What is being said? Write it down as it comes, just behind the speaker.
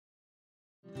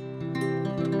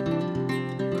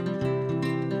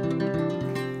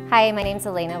Hi, my name is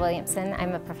Alayna Williamson.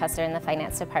 I'm a professor in the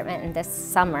finance department, and this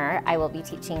summer I will be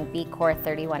teaching BCOR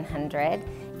 3100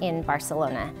 in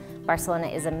Barcelona. Barcelona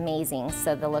is amazing,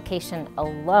 so the location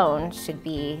alone should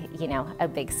be, a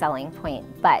big selling point,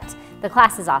 but the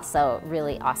class is also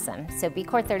really awesome. So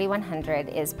BCOR 3100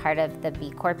 is part of the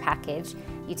BCOR package.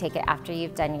 You take it after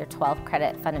you've done your 12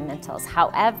 credit fundamentals.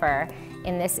 However,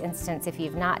 in this instance, if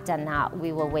you've not done that,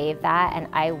 we will waive that, and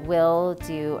I will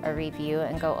do a review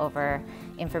and go over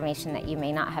information that you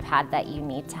may not have had that you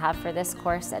need to have for this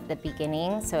course at the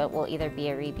beginning. So it will either be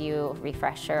a review,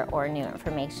 refresher, or new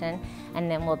information, and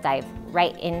then we'll dive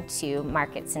right into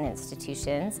markets and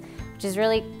institutions, which is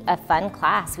really a fun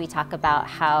class. We talk about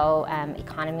how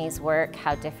economies work,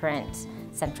 how different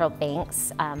central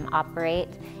banks operate,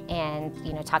 and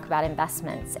talk about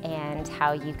investments and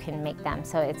how you can make them.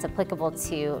 So it's applicable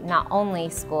to not only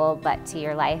school but to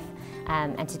your life,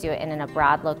 and to do it in an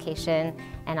abroad location,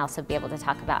 and also be able to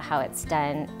talk about how it's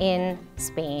done in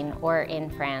Spain or in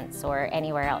France or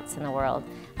anywhere else in the world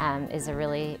is a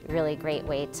really, really great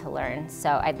way to learn.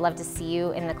 So I'd love to see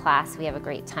you in the class. We have a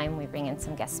great time. We bring in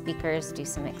some guest speakers, do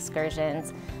some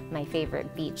excursions. My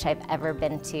favorite beach I've ever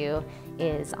been to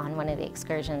is on one of the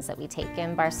excursions that we take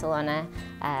in Barcelona.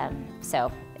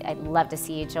 So I'd love to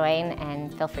see you join,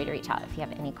 and feel free to reach out if you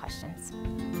have any questions.